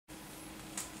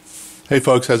Hey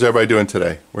folks, how's everybody doing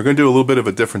today? We're going to do a little bit of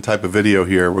a different type of video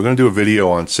here. We're going to do a video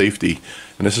on safety,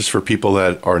 and this is for people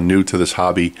that are new to this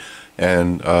hobby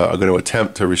and are going to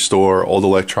attempt to restore old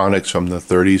electronics from the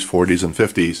 30s, 40s, and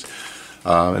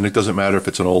 50s. And it doesn't matter if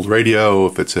it's an old radio,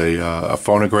 if it's a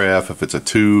phonograph, if it's a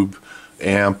tube,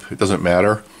 amp, it doesn't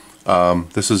matter.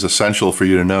 This is essential for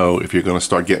you to know if you're going to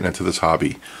start getting into this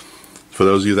hobby. For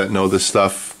those of you that know this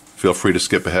stuff, feel free to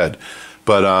skip ahead.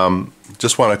 But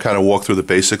just want to kind of walk through the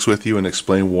basics with you and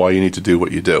explain why you need to do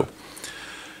what you do.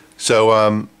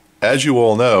 So as you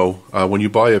all know, when you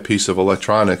buy a piece of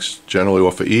electronics, generally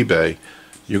off of eBay,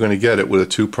 you're going to get it with a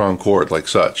two-prong cord like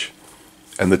such.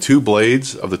 And the two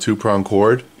blades of the two-prong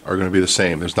cord are going to be the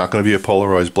same. There's not going to be a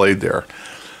polarized blade there.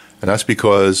 And that's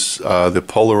because the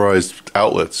polarized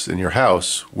outlets in your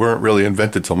house weren't really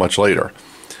invented till much later.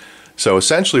 So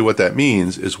essentially what that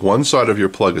means is one side of your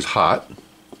plug is hot,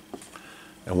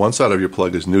 and one side of your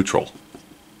plug is neutral.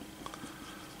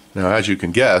 Now, as you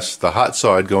can guess, the hot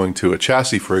side going to a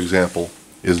chassis, for example,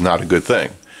 is not a good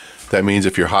thing. That means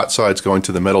if your hot side's going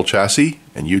to the metal chassis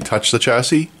and you touch the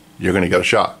chassis, you're going to get a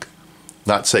shock.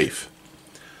 Not safe.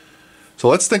 So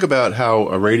let's think about how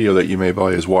a radio that you may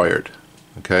buy is wired.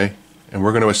 Okay? And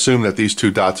we're going to assume that these two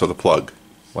dots are the plug,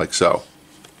 like so.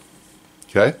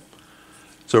 Okay?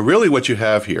 So really what you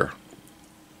have here,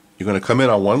 you're going to come in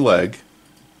on one leg,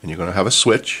 and you're going to have a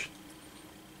switch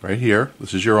right here.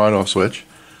 This is your on-off switch.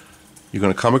 You're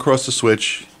going to come across the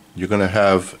switch, you're going to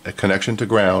have a connection to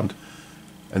ground,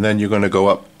 and then you're going to go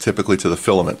up typically to the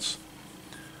filaments.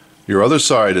 Your other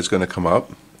side is going to come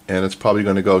up, and it's probably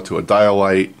going to go to a dial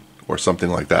light or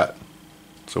something like that.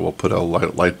 So we'll put a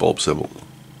light bulb symbol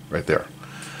right there.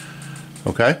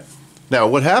 Okay? Now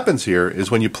what happens here is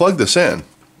when you plug this in,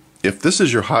 if this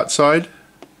is your hot side,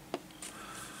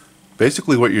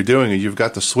 basically what you're doing is you've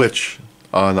got the switch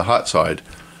on the hot side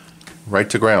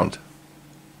right to ground,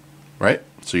 right?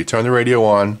 So you turn the radio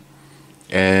on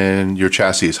and your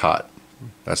chassis is hot.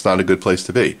 That's not a good place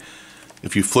to be.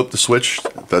 If you flip the switch,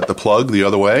 the plug the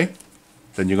other way,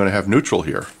 then you're going to have neutral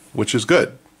here, which is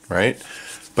good, right?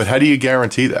 But how do you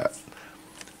guarantee that?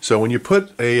 So when you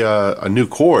put a new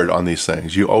cord on these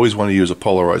things, you always want to use a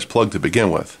polarized plug to begin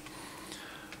with.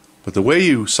 But the way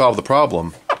you solve the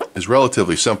problem is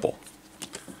relatively simple.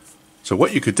 So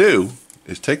what you could do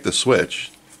is take the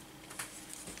switch,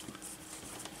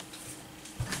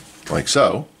 like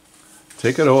so,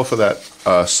 take it off of that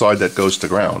side that goes to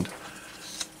ground,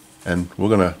 and we're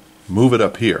going to move it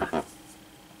up here.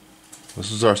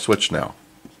 This is our switch now.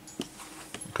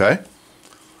 Okay?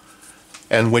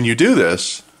 And when you do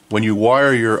this, when you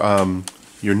wire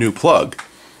your new plug,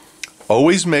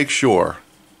 always make sure,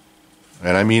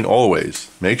 and I mean always,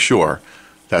 make sure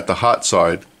that the hot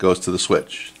side goes to the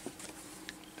switch.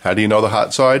 How do you know the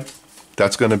hot side?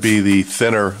 That's going to be the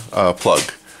thinner plug.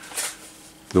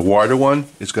 The wider one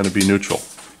is going to be neutral.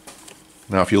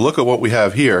 Now if you look at what we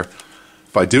have here,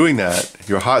 by doing that,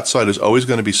 your hot side is always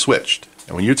going to be switched.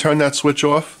 And when you turn that switch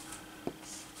off,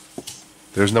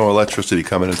 there's no electricity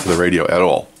coming into the radio at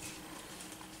all.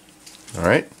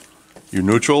 Alright? Your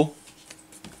neutral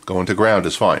going to ground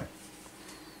is fine.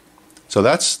 So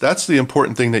that's the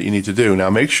important thing that you need to do.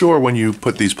 Now make sure when you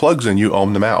put these plugs in, you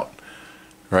ohm them out.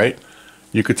 Right?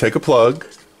 You could take a plug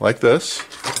like this.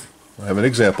 I have an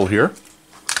example here.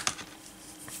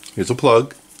 Here's a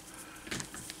plug.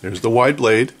 There's the wide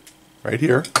blade right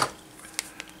here.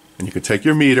 And you could take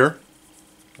your meter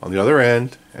on the other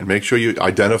end and make sure you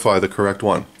identify the correct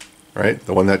one. Right?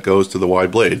 The one that goes to the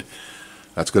wide blade.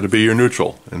 That's going to be your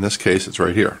neutral. In this case, it's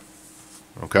right here.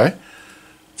 Okay?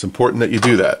 It's important that you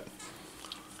do that.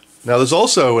 Now there's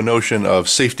also a notion of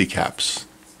safety caps.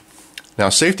 Now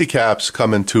safety caps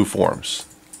come in two forms,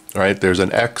 right? There's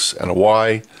an X and a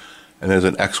Y, and there's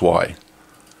an XY.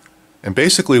 And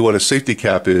basically what a safety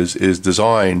cap is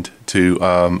designed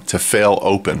to fail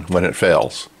open when it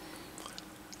fails,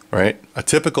 right? A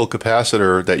typical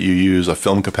capacitor that you use, a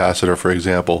film capacitor for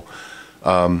example,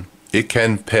 it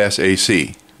can pass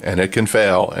AC, and it can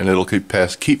fail, and it'll keep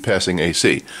passing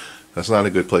AC. That's not a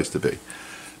good place to be.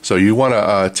 So you want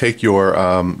to take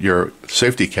your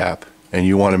safety cap, and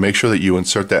you want to make sure that you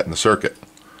insert that in the circuit.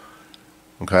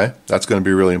 Okay? That's going to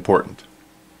be really important.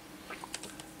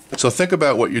 So think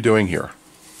about what you're doing here.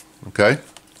 Okay?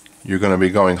 You're going to be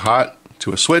going hot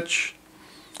to a switch.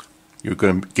 You're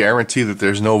going to guarantee that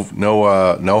there's no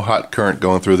hot current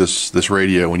going through this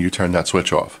radio when you turn that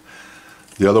switch off.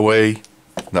 The other way,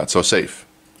 not so safe.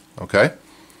 Okay?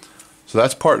 So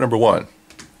that's part number one.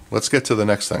 Let's get to the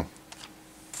next thing.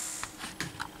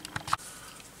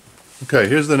 Okay,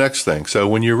 here's the next thing. So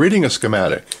when you're reading a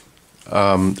schematic,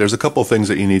 there's a couple things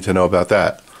that you need to know about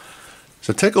that.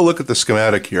 So take a look at the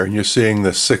schematic here, and you're seeing the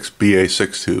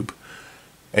 6BA6 tube.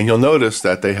 And you'll notice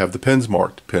that they have the pins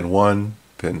marked. Pin 1,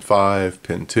 pin 5,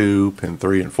 pin 2, pin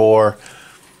 3 and 4,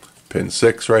 pin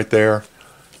 6 right there.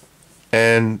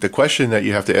 And the question that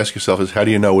you have to ask yourself is, how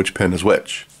do you know which pin is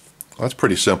which? Well, that's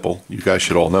pretty simple. You guys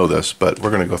should all know this, but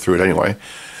we're going to go through it anyway.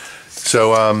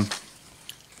 So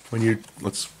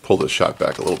let's pull this shot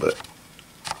back a little bit.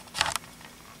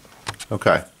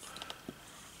 Okay.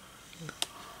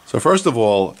 So first of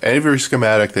all, every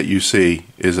schematic that you see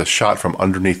is a shot from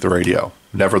underneath the radio,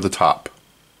 never the top.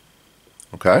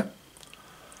 Okay?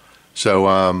 So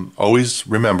always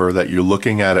remember that you're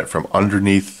looking at it from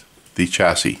underneath the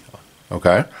chassis.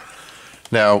 Okay?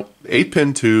 Now,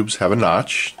 8-pin tubes have a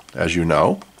notch, as you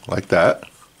know, like that.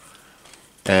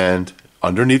 And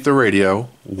underneath the radio,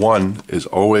 1 is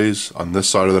always on this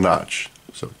side of the notch.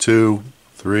 So 2,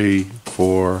 3,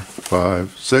 4,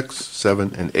 5, 6,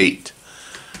 7, and 8.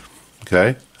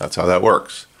 Okay, that's how that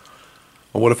works.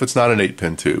 Well, what if it's not an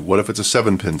 8-pin tube? What if it's a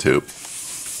 7-pin tube?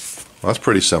 Well, that's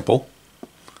pretty simple.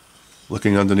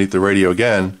 Looking underneath the radio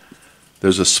again,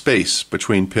 there's a space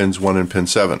between pins 1 and pin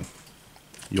 7.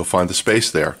 You'll find the space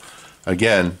there.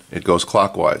 Again, it goes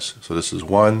clockwise. So this is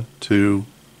 1, 2,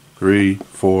 3,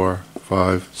 4,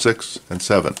 5, 6, and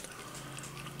 7.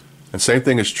 And same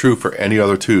thing is true for any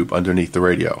other tube underneath the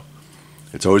radio.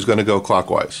 It's always going to go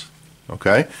clockwise.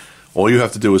 Okay? All you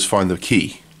have to do is find the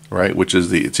key, right? Which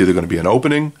is it's either going to be an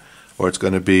opening, or it's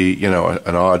going to be, you know,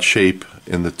 an odd shape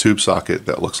in the tube socket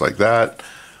that looks like that.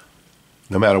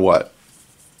 No matter what,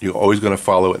 you're always going to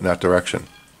follow it in that direction.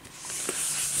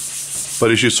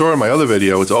 But as you saw in my other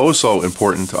video, it's also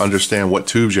important to understand what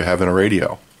tubes you have in a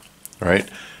radio, right?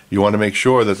 You want to make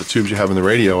sure that the tubes you have in the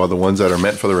radio are the ones that are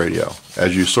meant for the radio.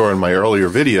 As you saw in my earlier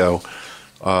video,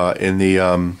 in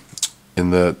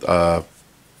the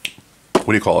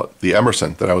what do you call it? The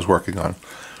Emerson that I was working on.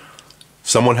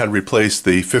 Someone had replaced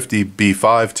the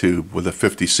 50B5 tube with a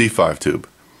 50C5 tube.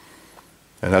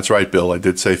 And that's right, Bill, I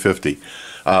did say 50.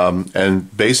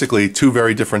 And basically 2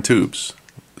 very different tubes.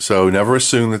 So never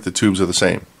assume that the tubes are the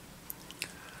same.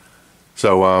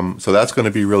 So that's going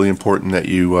to be really important that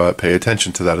you pay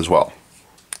attention to that as well.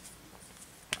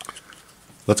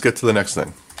 Let's get to the next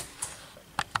thing.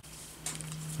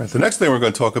 Right, the next thing we're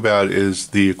going to talk about is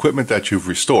the equipment that you've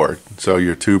restored. So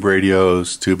your tube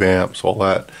radios, tube amps, all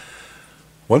that.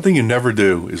 One thing you never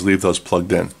do is leave those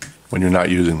plugged in when you're not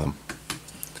using them.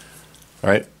 All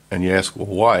right? And you ask, well,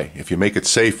 why? If you make it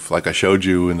safe, like I showed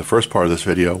you in the first part of this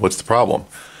video, what's the problem?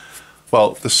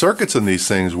 Well, the circuits in these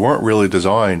things weren't really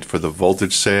designed for the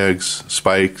voltage sags,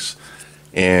 spikes,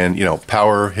 and, you know,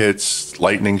 power hits,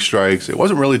 lightning strikes. It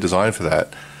wasn't really designed for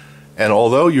that. And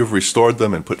although you've restored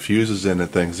them and put fuses in and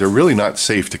things, they're really not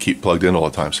safe to keep plugged in all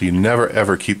the time. So you never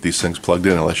ever keep these things plugged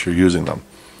in unless you're using them.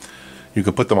 You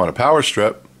can put them on a power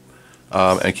strip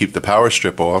and keep the power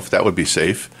strip off. That would be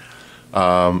safe.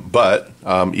 But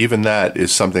even that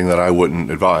is something that I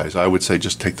wouldn't advise. I would say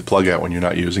just take the plug out when you're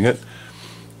not using it.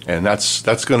 And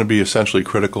that's going to be essentially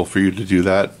critical for you to do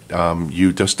that.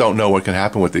 You just don't know what can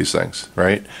happen with these things,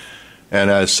 right? And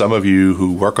as some of you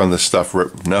who work on this stuff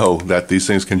know, that these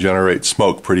things can generate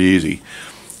smoke pretty easy.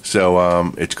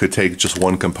 So it could take just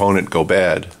one component go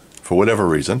bad for whatever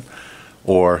reason,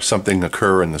 or something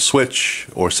occur in the switch,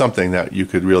 or something that you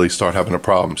could really start having a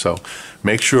problem. So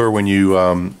make sure when you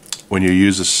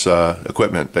use this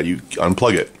equipment that you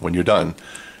unplug it when you're done,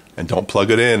 and don't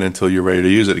plug it in until you're ready to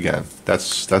use it again.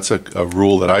 That's a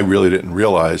rule that I really didn't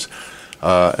realize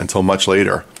until much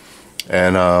later.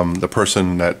 And the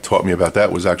person that taught me about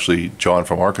that was actually John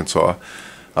from Arkansas.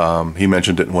 He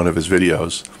mentioned it in one of his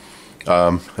videos.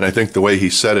 And I think the way he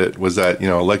said it was that, you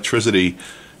know, electricity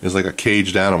is like a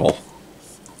caged animal,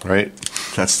 right?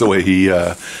 That's the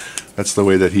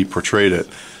way that he portrayed it.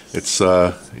 It's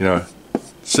you know,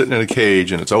 sitting in a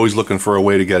cage, and it's always looking for a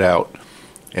way to get out.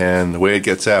 And the way it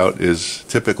gets out is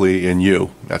typically in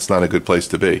you. That's not a good place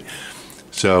to be.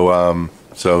 So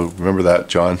so remember that,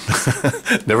 John.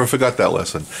 Never forgot that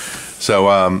lesson.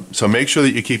 So so make sure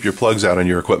that you keep your plugs out on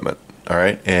your equipment. All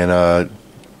right, and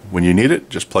when you need it,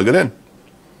 just plug it in.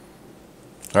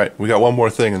 All right, we got one more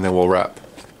thing, and then we'll wrap.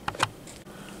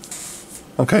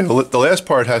 Okay, the last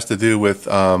part has to do with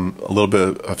a little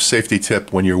bit of safety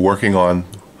tip when you're working on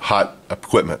hot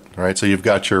equipment. Right, so you've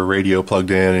got your radio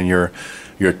plugged in, and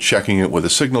you're checking it with a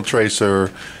signal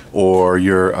tracer, or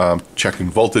you're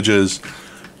checking voltages.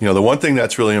 You know, the one thing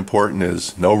that's really important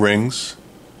is no rings,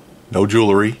 no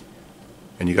jewelry,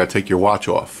 and you got to take your watch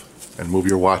off and move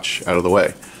your watch out of the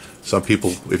way. Some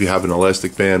people, if you have an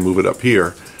elastic band, move it up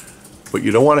here, but you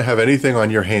don't want to have anything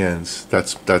on your hands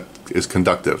that is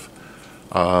conductive.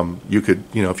 You could,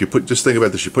 if you just think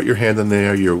about this, you put your hand in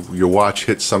there, your watch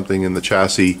hits something in the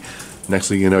chassis, next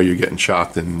thing you know, you're getting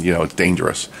shocked, and it's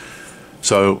dangerous.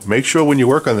 So make sure when you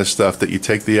work on this stuff that you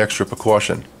take the extra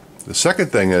precaution. The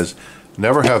second thing is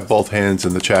never have both hands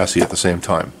in the chassis at the same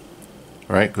time,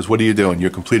 right? Because what are you doing?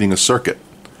 You're completing a circuit,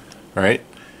 right?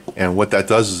 And what that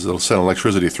does is it'll send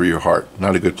electricity through your heart.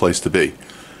 Not a good place to be.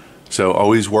 So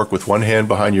always work with one hand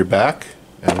behind your back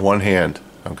and one hand,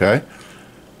 okay?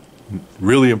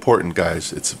 Really important,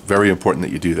 guys. It's very important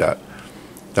that you do that.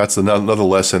 That's another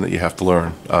lesson that you have to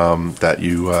learn, that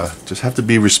you just have to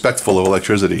be respectful of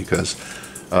electricity, because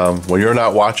when you're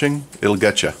not watching, it'll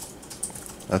get you.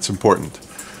 That's important.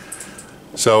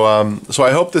 So, so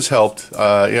I hope this helped.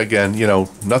 Again,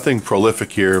 nothing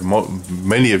prolific here.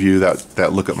 Many of you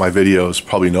that look at my videos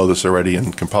probably know this already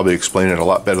and can probably explain it a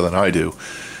lot better than I do.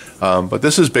 But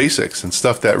this is basics and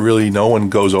stuff that really no one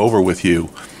goes over with you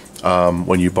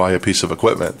when you buy a piece of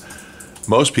equipment.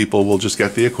 Most people will just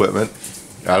get the equipment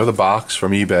out of the box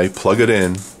from eBay, plug it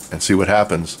in, and see what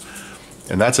happens.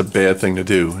 And that's a bad thing to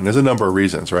do. And there's a number of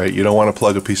reasons, right? You don't want to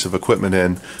plug a piece of equipment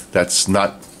in that's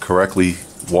not correctly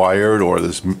wired, or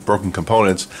there's broken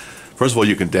components. First of all,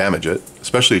 you can damage it,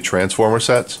 especially transformer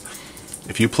sets.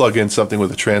 If you plug in something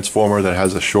with a transformer that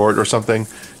has a short or something,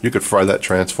 you could fry that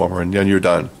transformer and then you're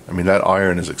done. I mean, that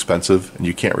iron is expensive and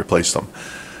you can't replace them.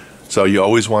 So you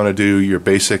always want to do your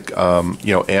basic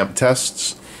amp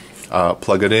tests.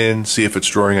 Plug it in, see if it's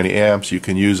drawing any amps. You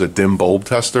can use a dim bulb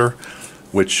tester,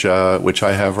 which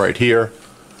I have right here.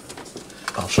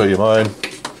 I'll show you mine.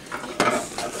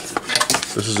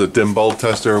 This is a dim bulb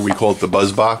tester. We call it the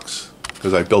Buzz Box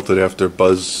because I built it after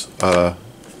Buzz's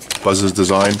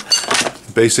design.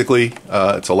 Basically,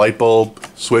 it's a light bulb,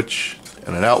 switch,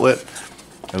 and an outlet.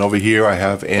 And over here I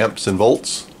have amps and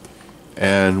volts.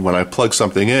 And when I plug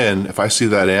something in, if I see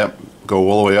that amp go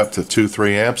all the way up to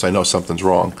 2-3 amps, I know something's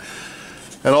wrong.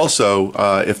 And also,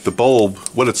 if the bulb,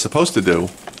 what it's supposed to do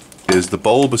is the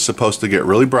bulb is supposed to get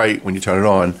really bright when you turn it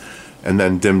on and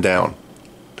then dim down.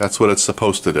 That's what it's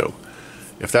supposed to do.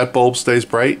 If that bulb stays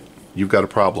bright, you've got a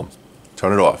problem.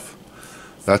 Turn it off.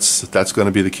 That's going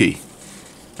to be the key.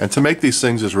 And to make these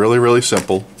things is really, really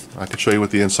simple. I can show you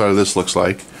what the inside of this looks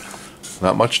like.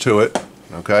 Not much to it,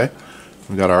 okay?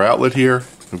 We've got our outlet here.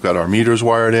 We've got our meters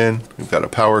wired in. We've got a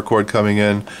power cord coming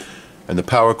in. And the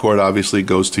power cord obviously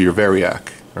goes to your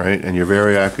variac, right? And your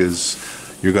variac is,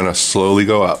 you're going to slowly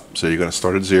go up. So you're going to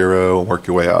start at 0 and work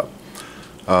your way up.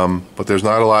 But there's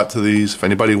not a lot to these. If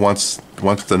anybody wants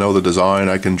to know the design,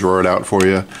 I can draw it out for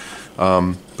you.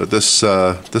 But this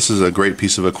is a great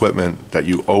piece of equipment that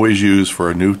you always use for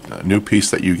a new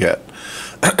piece that you get.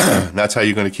 And that's how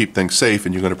you're going to keep things safe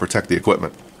and you're going to protect the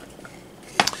equipment.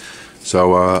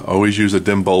 So always use a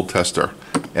dim bulb tester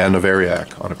and a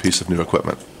variac on a piece of new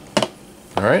equipment.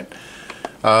 All right.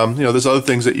 There's other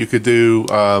things that you could do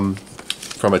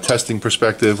from a testing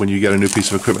perspective when you get a new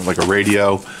piece of equipment like a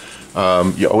radio.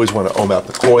 You always want to ohm out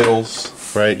the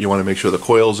coils, right? You want to make sure the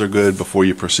coils are good before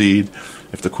you proceed.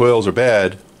 If the coils are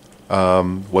bad,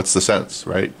 what's the sense,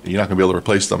 right? You're not going to be able to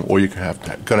replace them, or you're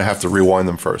going to have to rewind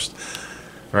them first,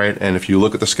 right? And if you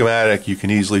look at the schematic, you can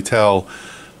easily tell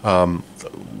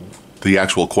the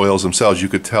actual coils themselves. You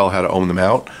could tell how to ohm them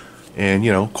out. And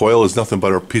coil is nothing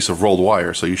but a piece of rolled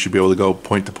wire, so you should be able to go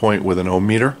point to point with an ohm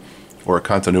meter or a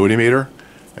continuity meter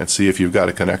and see if you've got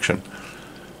a connection.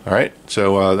 All right,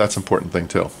 so that's an important thing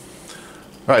too. All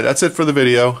right, that's it for the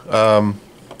video.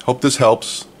 Hope this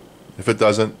helps. If it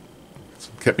doesn't, it's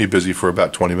kept me busy for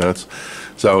about 20 minutes.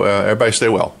 So everybody stay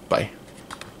well. Bye.